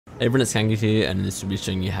Hey everyone, it's Kanga here, and in this video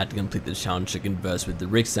showing you how to complete the challenge to converse with the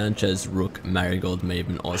Rick Sanchez, Rook, Marigold,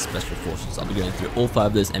 Maven, or Special Forces. I'll be going through all 5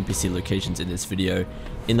 of those NPC locations in this video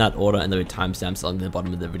in that order, and there'll be timestamps on the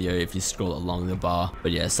bottom of the video if you scroll along the bar.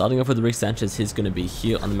 But yeah, starting off with the Rick Sanchez, he's going to be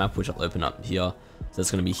here on the map, which I'll open up here. So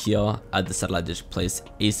it's going to be here at the satellite dish place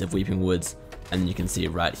east of Weeping Woods, and you can see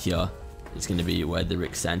right here it's going to be where the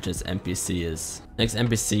Rick Sanchez NPC is. Next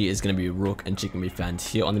NPC is going to be Rook, and she can be found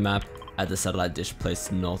here on the map at the satellite dish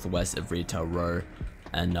place northwest of Retail Row.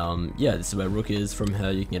 And yeah, this is where Rook is. From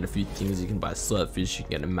her you can get a few things. You can buy slurpfish, you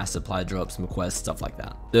can get a mass supply drop, some quests, stuff like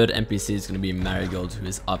that. Third NPC is going to be Marigold, who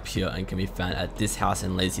is up here and can be found at this house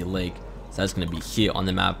in Lazy Lake. So that's going to be here on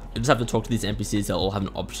the map. You just have to talk to these NPCs. They'll all have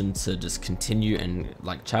an option to just continue and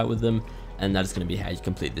like chat with them, and that is going to be how you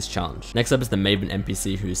complete this challenge. Next up is the Maven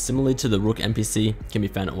NPC, who is similarly to the Rook NPC, can be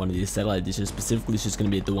found at one of these satellite dishes. Specifically, she's going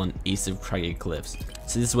to be at the one east of Craggy Cliffs.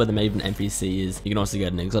 So this is where the Maven NPC is. You can also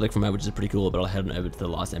get an exotic from her, which is pretty cool, but I'll head on over to the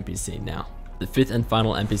last NPC now. The 5th and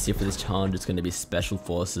final NPC for this challenge is going to be Special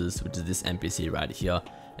Forces, which is this NPC right here,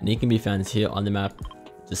 and he can be found here on the map,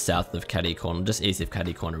 just south of Caddy Corner, just east of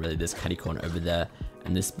Caddy Corner really. There's Caddy Corner over there,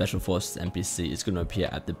 and this Special Forces NPC is going to appear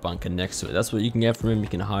at the bunker next to it. That's what you can get from him. You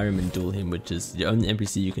can hire him and duel him, which is the only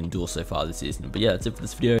NPC you can duel so far this season. But yeah, that's it for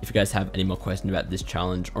this video. If you guys have any more questions about this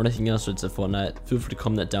challenge or anything else related to Fortnite, feel free to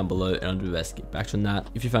comment that down below, and I'll do my best to get back to that.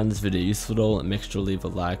 If you found this video useful at all, make sure to leave a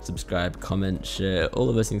like, subscribe, comment, share. All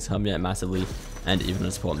of those things help me out massively, and even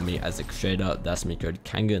to support me as a creator, that's my code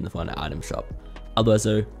Kanga in the Fortnite item shop. Otherwise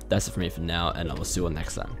though, that's it for me for now, and I will see you all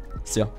next time. See ya.